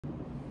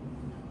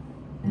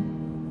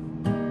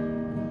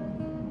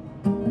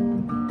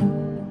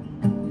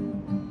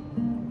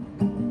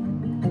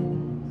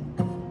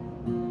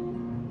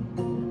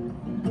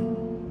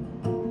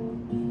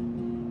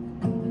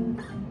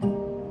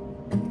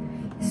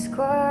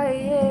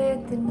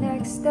quiet the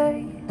next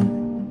day.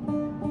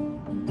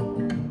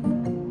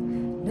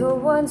 No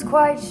one's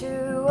quite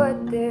sure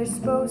what they're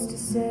supposed to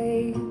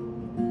say.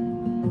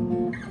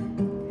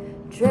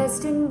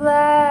 Dressed in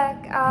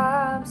black,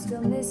 I'm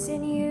still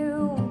missing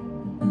you,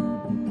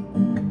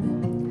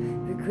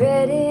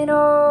 regretting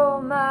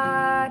all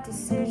my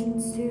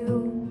decisions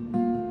to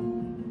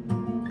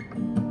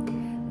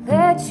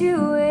let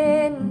you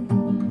in,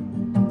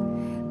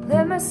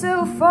 let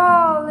myself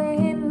fall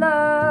in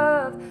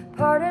love.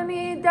 Part of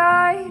me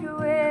died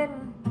when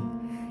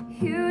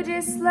you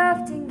just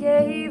left and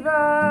gave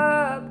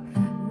up.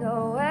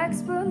 No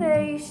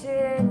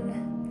explanation,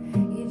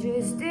 you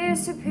just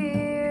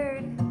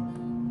disappeared.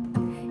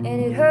 And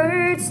it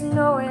hurts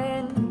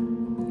knowing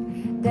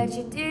that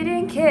you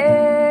didn't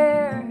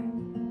care.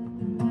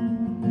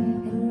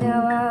 And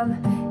now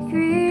I'm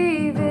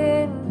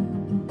grieving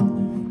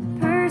the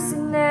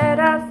person that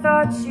I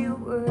thought you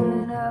were.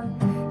 And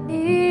I'm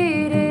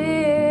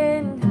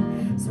needing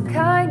some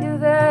kind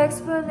of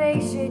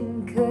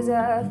explanation, 'cause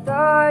I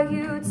thought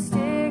you'd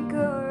stick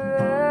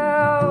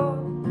around.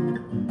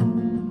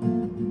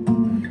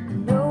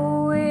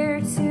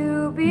 Nowhere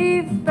to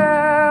be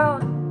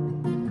found.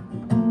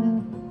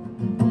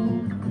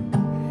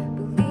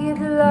 Believe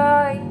the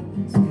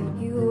lies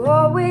you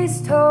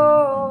always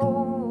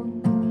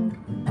told.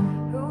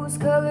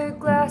 Rose-colored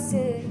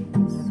glasses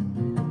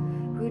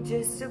were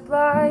just a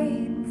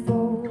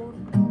blindfold.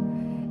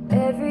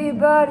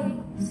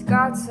 Everybody's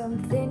got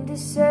something to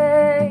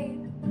say.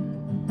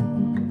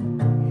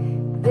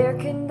 Their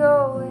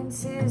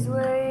condolences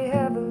weigh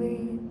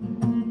heavily.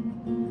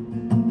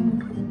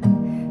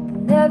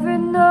 They'll never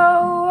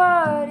know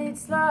what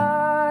it's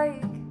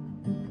like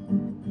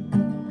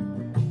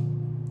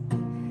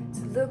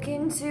to look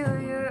into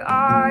your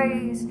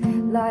eyes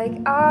like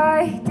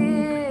I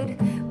did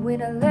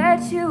when I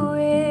let you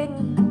in.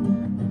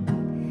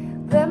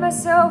 Let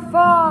myself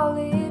fall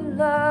in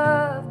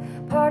love.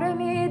 Part of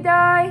me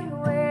died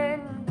when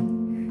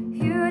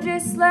you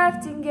just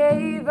left and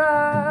gave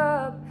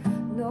up.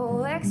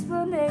 No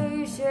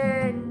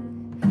explanation,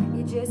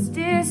 you just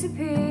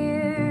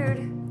disappeared.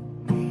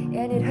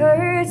 And it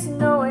hurts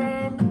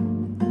knowing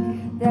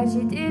that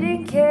you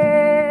didn't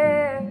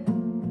care.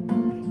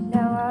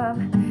 Now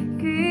I'm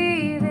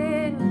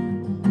grieving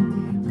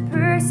the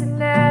person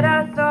that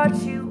I thought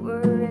you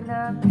were. And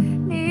I'm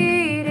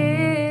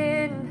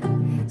needing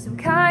some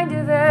kind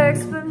of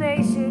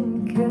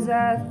explanation, 'cause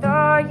I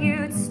thought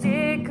you'd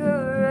stick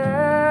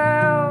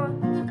around.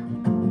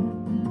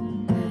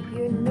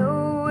 You're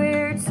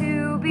nowhere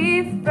to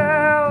be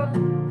found.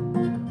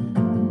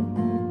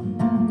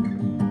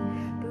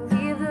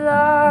 Believe the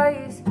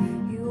lies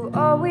you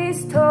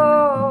always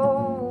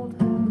told.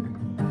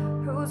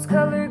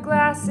 Rose-colored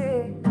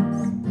glasses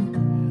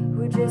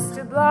were just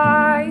a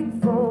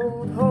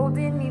blindfold,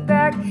 holding me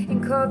back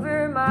and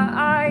cover my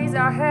eyes.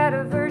 I had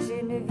a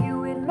version of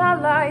you in my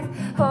life.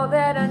 All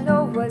that I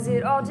know was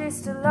it all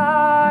just a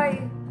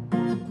lie.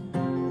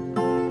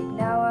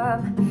 Now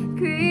I'm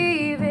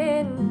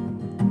grieving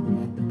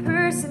the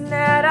person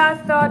that I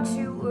thought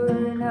you were.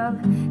 And I'm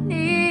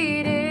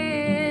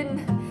needing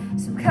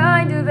some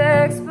kind of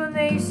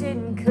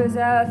explanation, 'cause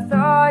I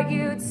thought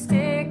you'd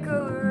stick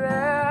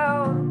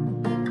around.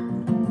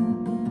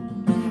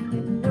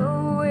 You're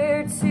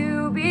nowhere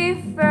to be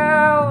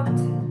found.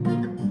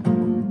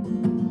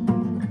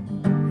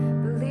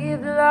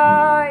 Believe the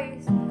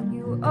lies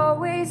you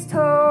always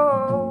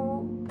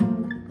told.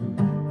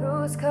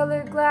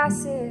 Rose-colored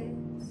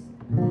glasses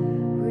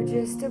were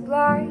just a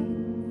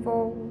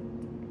blindfold.